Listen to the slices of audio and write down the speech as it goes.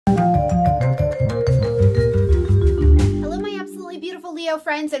Leo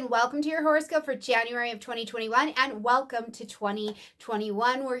friends, and welcome to your horoscope for January of 2021, and welcome to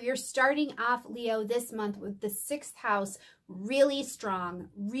 2021, where you're starting off, Leo, this month with the 6th house really strong,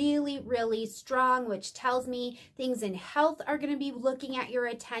 really strong, which tells me things in health are going to be looking at your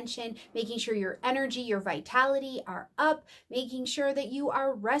attention, making sure your energy, your vitality are up, making sure that you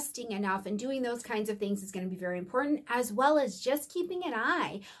are resting enough, and doing those kinds of things is going to be very important, as well as just keeping an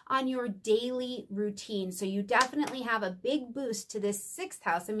eye on your daily routine. So you definitely have a big boost to this 6th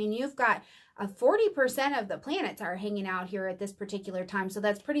house. I mean, you've got 40% of the planets are hanging out here at this particular time. So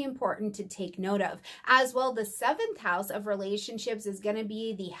that's pretty important to take note of. As well, the 7th house of relationships is going to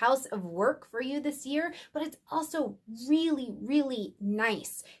be the house of work for you this year, but it's also really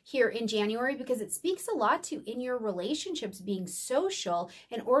nice here in January because it speaks a lot to in your relationships being social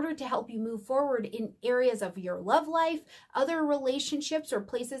in order to help you move forward in areas of your love life, other relationships, or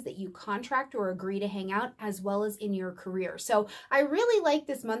places that you contract or agree to hang out, as well as in your career. So I really like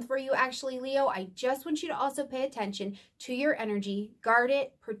this month for you, actually, Leo. I just want you to also pay attention to your energy, guard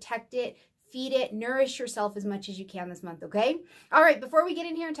it, protect it, feed it, nourish yourself as much as you can this month, okay? All right, before we get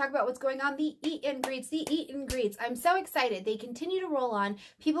in here and talk about what's going on, the eat and greets, I'm so excited. They continue to roll on.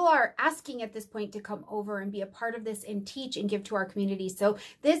 People are asking at this point to come over and be a part of this and teach and give to our community. So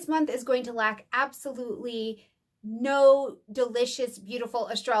this month is going to lack absolutely no delicious, beautiful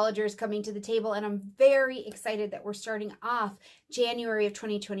astrologers coming to the table. And I'm very excited that we're starting off January of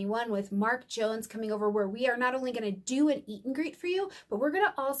 2021 with Mark Jones coming over, where we are not only going to do an eat and greet for you, but we're going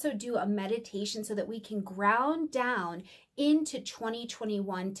to also do a meditation so that we can ground down into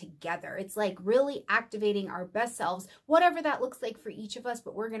 2021 together. It's like really activating our best selves, whatever that looks like for each of us,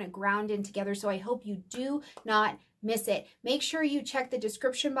 but we're going to ground in together. So I hope you do not miss it. Make sure you check the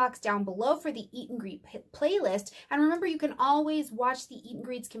description box down below for the Eat and Greet playlist. And remember, you can always watch the Eat and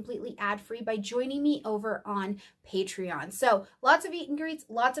Greets completely ad-free by joining me over on Patreon. So lots of Eat and Greets,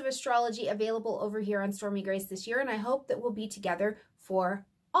 lots of astrology available over here on Stormy Grace this year. And I hope that we'll be together for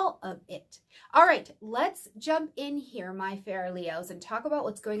all of it. All right, let's jump in here, my fair Leos, and talk about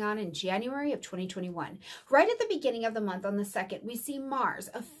what's going on in January of 2021. Right at the beginning of the month, on the 2nd, we see Mars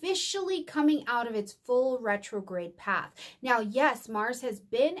officially coming out of its full retrograde path. Now, yes, Mars has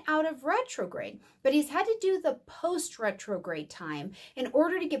been out of retrograde, but he's had to do the post-retrograde time in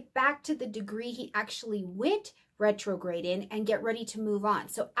order to get back to the degree he actually went retrograde in and get ready to move on.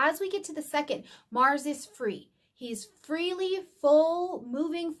 So as we get to the 2nd, Mars is free. He's freely, full,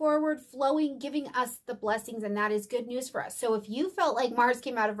 moving forward, flowing, giving us the blessings, and that is good news for us. So if you felt like Mars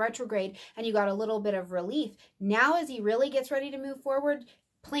came out of retrograde and you got a little bit of relief, now as he really gets ready to move forward,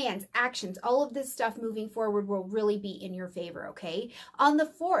 plans, actions, all of this stuff moving forward will really be in your favor, okay? On the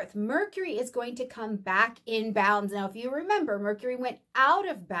 4th, Mercury is going to come back in bounds. Now, if you remember, Mercury went out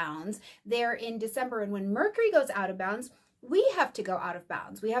of bounds there in December, and when Mercury goes out of bounds, we have to go out of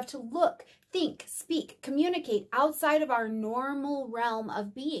bounds. We have to look, think, speak, communicate outside of our normal realm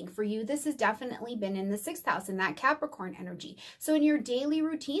of being. For you, this has definitely been in the 6th house, in that Capricorn energy. So in your daily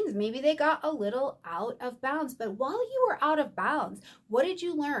routines, maybe they got a little out of bounds. But while you were out of bounds, what did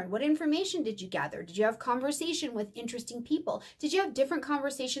you learn? What information did you gather? Did you have conversation with interesting people? Did you have different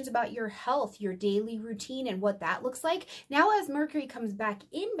conversations about your health, your daily routine, and what that looks like? Now, as Mercury comes back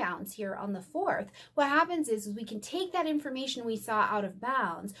in bounds here on the 4th, what happens is we can take that information we saw out of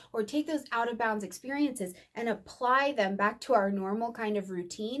bounds, or take those out of bounds experiences and apply them back to our normal kind of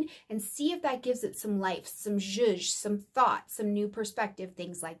routine and see if that gives it some life, some zhuzh, some thought, some new perspective,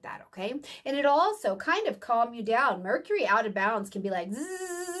 things like that, okay? And it'll also kind of calm you down. Mercury out of bounds can be like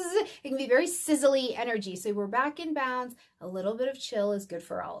zzz, it can be very sizzly energy. So we're back in bounds. A little bit of chill is good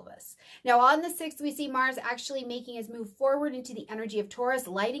for all of us. Now on the 6th, we see Mars actually making his move forward into the energy of Taurus,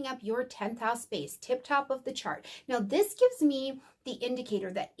 lighting up your 10th house space, tip top of the chart. Now this gives me the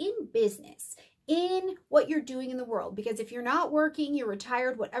indicator that in business, in what you're doing in the world, because if you're not working, you're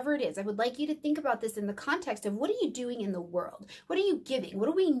retired, whatever it is, I would like you to think about this in the context of what are you doing in the world? What are you giving? What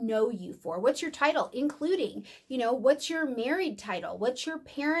do we know you for? What's your title, including, what's your married title? What's your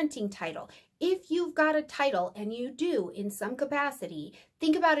parenting title? If you've got a title, and you do in some capacity,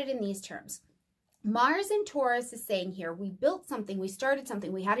 think about it in these terms. Mars in Taurus is saying here, we built something, we started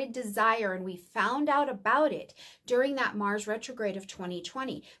something, we had a desire, and we found out about it during that Mars retrograde of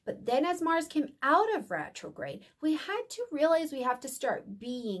 2020. But then as Mars came out of retrograde, we had to realize we have to start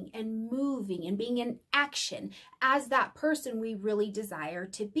being and moving and being in action as that person we really desire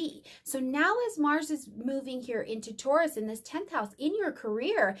to be. So now as Mars is moving here into Taurus in this 10th house in your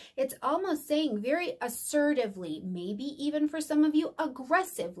career, it's almost saying very assertively, maybe even for some of you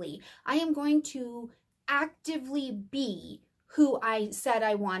aggressively, I am going to actively be who I said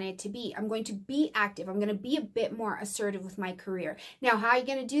I wanted to be. I'm going to be active. I'm going to be a bit more assertive with my career. Now, how are you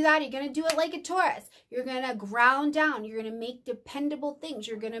going to do that? You're going to do it like a Taurus. You're going to ground down. You're going to make dependable things.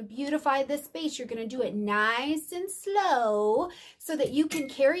 You're going to beautify this space. You're going to do it nice and slow so that you can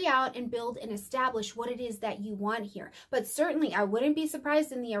carry out and build and establish what it is that you want here. But certainly, I wouldn't be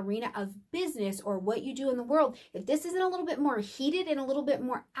surprised in the arena of business or what you do in the world if this isn't a little bit more heated and a little bit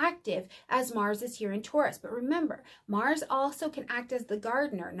more active as Mars is here in Taurus. But remember, Mars also can act as the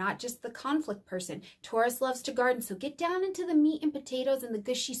gardener, not just the conflict person. Taurus loves to garden, so get down into the meat and potatoes and the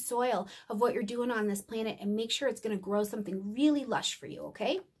gushy soil of what you're doing on this planet and make sure it's going to grow something really lush for you,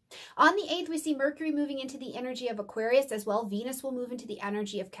 okay? On the 8th, we see Mercury moving into the energy of Aquarius as well. Venus will move into the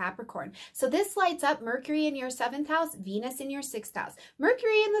energy of Capricorn. So this lights up Mercury in your 7th house, Venus in your 6th house.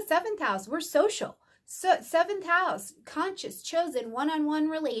 Mercury in the 7th house, we're social. So 7th house, conscious, chosen, one-on-one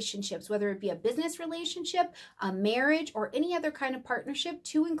relationships, whether it be a business relationship, a marriage, or any other kind of partnership,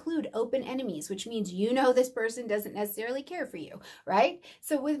 to include open enemies, which means you know this person doesn't necessarily care for you, right?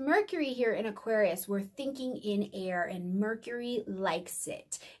 So with Mercury here in Aquarius, we're thinking in air, and Mercury likes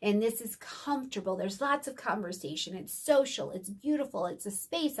it. And this is comfortable. There's lots of conversation. It's social. It's beautiful. It's a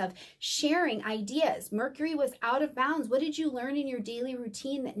space of sharing ideas. Mercury was out of bounds. What did you learn in your daily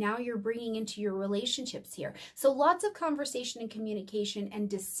routine that now you're bringing into your relationships here? So lots of conversation and communication and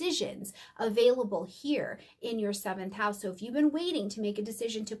decisions available here in your 7th house. So if you've been waiting to make a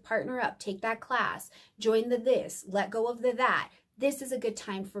decision to partner up, take that class, join the this, let go of the that, this is a good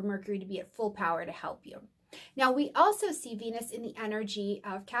time for Mercury to be at full power to help you. Now, we also see Venus in the energy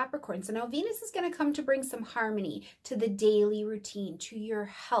of Capricorn. So now Venus is going to come to bring some harmony to the daily routine, to your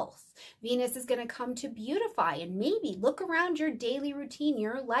health. Venus is going to come to beautify and maybe look around your daily routine,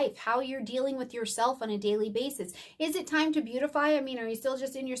 your life, how you're dealing with yourself on a daily basis. Is it time to beautify? I mean, are you still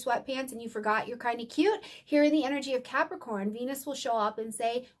just in your sweatpants and you forgot you're kind of cute? Here in the energy of Capricorn, Venus will show up and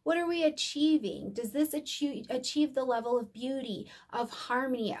say, what are we achieving? Does this achieve the level of beauty, of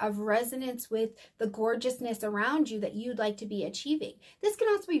harmony, of resonance with the gorgeousness around you that you'd like to be achieving? This can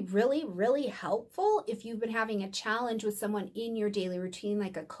also be really, really helpful if you've been having a challenge with someone in your daily routine,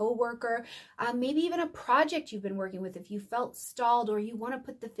 like a coworker, maybe even a project you've been working with. If you felt stalled or you want to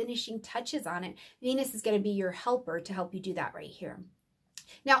put the finishing touches on it, Venus is going to be your helper to help you do that right here.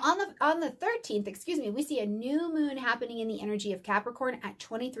 Now, on the 13th, we see a new moon happening in the energy of Capricorn at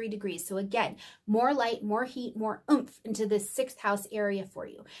 23 degrees. So again, more light, more heat, more oomph into this 6th house area for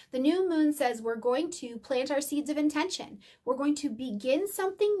you. The new moon says we're going to plant our seeds of intention. We're going to begin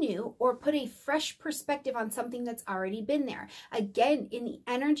something new or put a fresh perspective on something that's already been there. Again, in the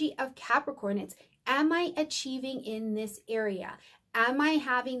energy of Capricorn, it's, am I achieving in this area? Am I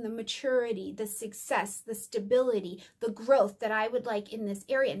having the maturity, the success, the stability, the growth that I would like in this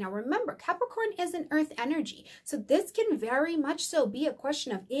area? Now remember, Capricorn is an earth energy. So this can very much so be a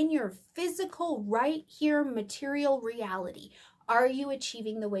question of in your physical, right here, material reality. Are you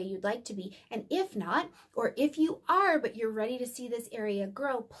achieving the way you'd like to be? And if not, or if you are, but you're ready to see this area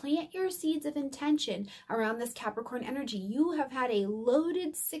grow, plant your seeds of intention around this Capricorn energy. You have had a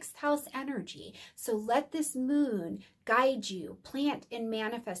loaded 6th house energy. So let this moon guide you, plant and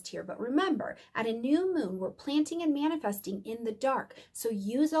manifest here. But remember, at a new moon, we're planting and manifesting in the dark. So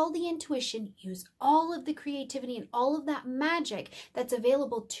use all the intuition, use all of the creativity and all of that magic that's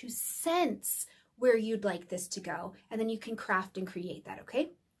available to sense where you'd like this to go. And then you can craft and create that,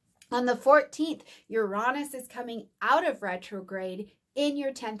 okay? On the 14th, Uranus is coming out of retrograde in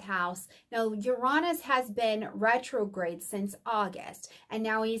your 10th house. Now, Uranus has been retrograde since August, and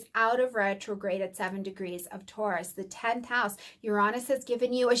now he's out of retrograde at 7 degrees of Taurus. The 10th house, Uranus has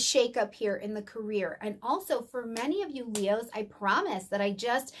given you a shakeup here in the career. And also for many of you Leos, I promise that I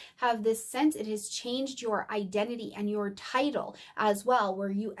just have this sense it has changed your identity and your title as well.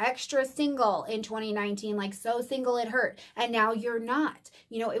 Were you extra single in 2019, like so single it hurt, and now you're not?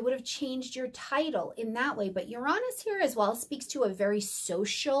 You know, it would have changed your title in that way. But Uranus here as well speaks to a very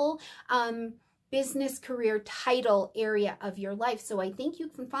social business, career, title area of your life. So I think you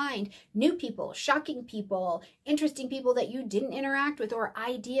can find new people, shocking people, interesting people that you didn't interact with, or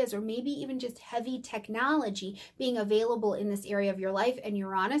ideas, or maybe even just heavy technology being available in this area of your life. And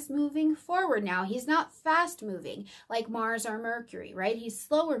Uranus moving forward now, he's not fast moving like Mars or Mercury, right? He's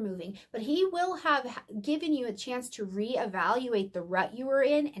slower moving, but he will have given you a chance to reevaluate the rut you were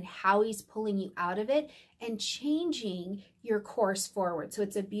in and how he's pulling you out of it and changing your course forward. So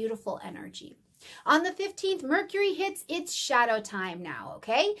it's a beautiful energy. On the 15th, Mercury hits its shadow time now,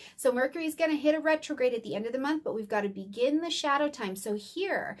 okay? So Mercury is going to hit a retrograde at the end of the month, but we've got to begin the shadow time. So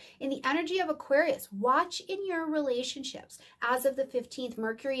here, in the energy of Aquarius, watch in your relationships. As of the 15th,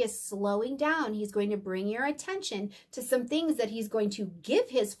 Mercury is slowing down. He's going to bring your attention to some things that he's going to give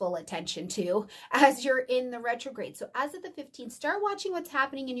his full attention to as you're in the retrograde. So as of the 15th, start watching what's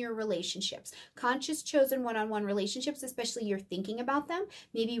happening in your relationships. Conscious, chosen one-on-one relationships, especially you're thinking about them.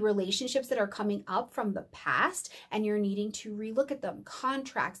 Maybe relationships that are coming up from the past and you're needing to relook at them.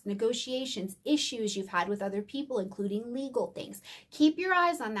 Contracts, negotiations, issues you've had with other people, including legal things. Keep your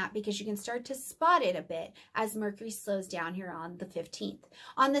eyes on that because you can start to spot it a bit as Mercury slows down here on the 15th.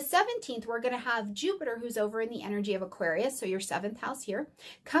 On the 17th, we're going to have Jupiter, who's over in the energy of Aquarius, so your 7th house here,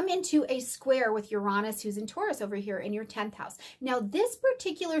 come into a square with Uranus, who's in Taurus over here in your 10th house. Now, this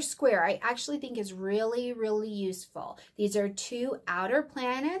particular square I actually think is really, really useful. These are two outer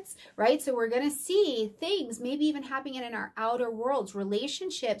planets, right? So we're going to see things maybe even happening in our outer worlds,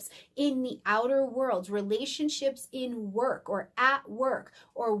 relationships in the outer worlds, relationships in work or at work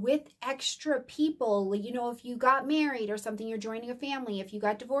or with extra people. You know, if you got married or something, you're joining a family. If you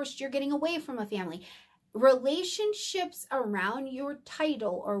got divorced, you're getting away from a family. Relationships around your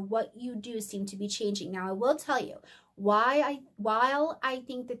title or what you do seem to be changing. Now, I will tell you, while I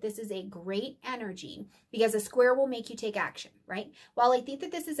think that this is a great energy, because a square will make you take action, right? While I think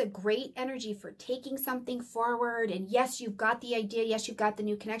that this is a great energy for taking something forward, and yes, you've got the idea, yes, you've got the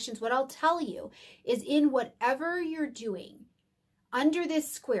new connections, what I'll tell you is in whatever you're doing, under this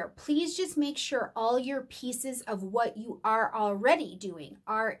square, please just make sure all your pieces of what you are already doing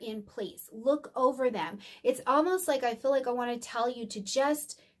are in place. Look over them. It's almost like I feel like I want to tell you to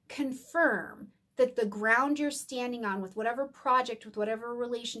just confirm that the ground you're standing on with whatever project, with whatever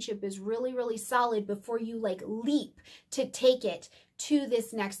relationship is really, really solid before you like leap to take it to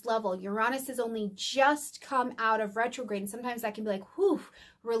this next level. Uranus has only just come out of retrograde, and sometimes that can be like, whew,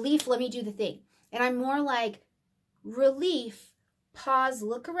 relief, let me do the thing. And I'm more like, relief, pause,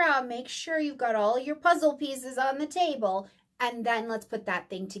 look around, make sure you've got all your puzzle pieces on the table, and then let's put that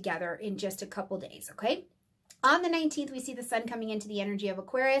thing together in just a couple days, okay? On the 19th, we see the sun coming into the energy of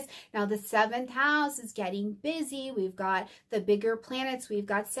Aquarius. Now, the 7th house is getting busy. We've got the bigger planets. We've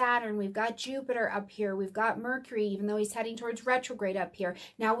got Saturn. We've got Jupiter up here. We've got Mercury, even though he's heading towards retrograde up here.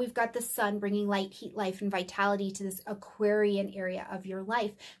 Now we've got the sun bringing light, heat, life, and vitality to this Aquarian area of your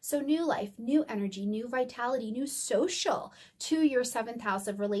life. So new life, new energy, new vitality, new social to your 7th house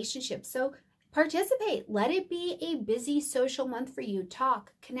of relationships. So participate. Let it be a busy social month for you.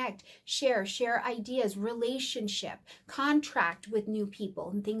 Talk, connect, share ideas, relationship, contract with new people,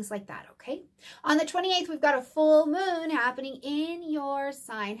 and things like that, okay? On the 28th, we've got a full moon happening in your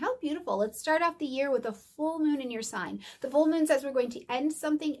sign. How beautiful. Let's start off the year with a full moon in your sign. The full moon says we're going to end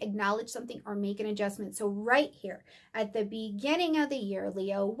something, acknowledge something, or make an adjustment. So right here at the beginning of the year,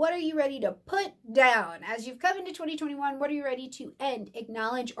 Leo, what are you ready to put down? As you've come into 2021, what are you ready to end,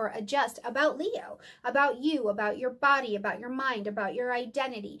 acknowledge, or adjust about Leo, about you, about your body, about your mind, about your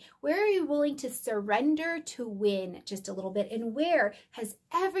identity? Where are you willing to surrender to win just a little bit? And where has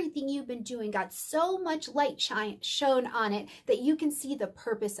everything you've been doing got so much light shone on it that you can see the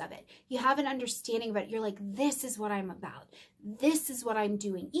purpose of it? You have an understanding of it. You're like, this is what I'm about. This is what I'm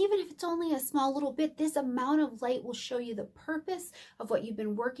doing. Even if it's only a small little bit, this amount of light will show you the purpose of what you've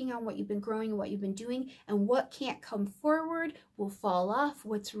been working on, what you've been growing, and what you've been doing, and what can't come forward will fall off.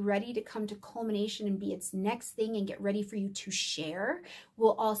 What's ready to come to culmination and be its next thing and get ready for you to share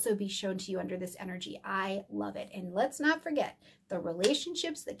will also be shown to you under this energy. I love it. And let's not forget, the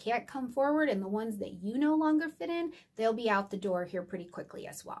relationships that can't come forward and the ones that you no longer fit in, they'll be out the door here pretty quickly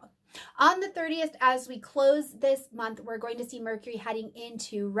as well. On the 30th, as we close this month, we're going to see Mercury heading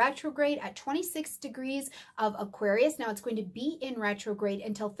into retrograde at 26 degrees of Aquarius. Now, it's going to be in retrograde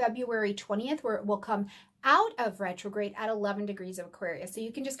until February 20th, where it will come out of retrograde at 11 degrees of Aquarius. So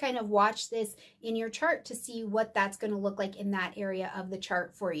you can just kind of watch this in your chart to see what that's going to look like in that area of the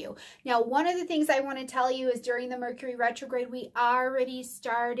chart for you. Now, one of the things I want to tell you is during the Mercury retrograde, we already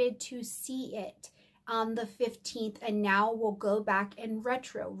started to see it on the 15th, and now we'll go back and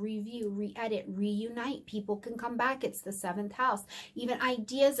retro, review, re-edit, reunite. People can come back. It's the 7th house. Even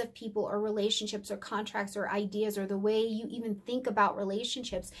ideas of people or relationships or contracts or ideas or the way you even think about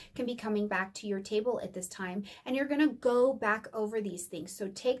relationships can be coming back to your table at this time, and you're going to go back over these things. So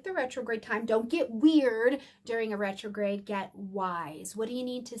take the retrograde time. Don't get weird during a retrograde. Get wise. What do you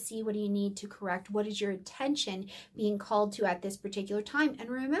need to see? What do you need to correct? What is your attention being called to at this particular time? And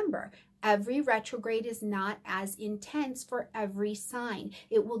remember, every retrograde is not as intense for every sign.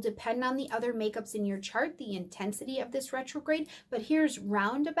 It will depend on the other makeups in your chart, the intensity of this retrograde, but here's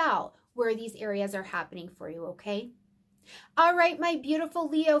roundabout where these areas are happening for you, okay? All right, my beautiful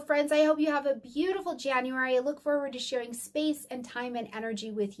Leo friends, I hope you have a beautiful January. I look forward to sharing space and time and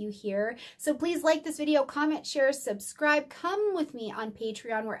energy with you here. So please like this video, comment, share, subscribe. Come with me on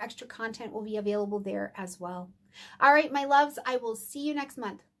Patreon where extra content will be available there as well. All right, my loves, I will see you next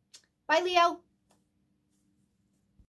month. Bye, Leo.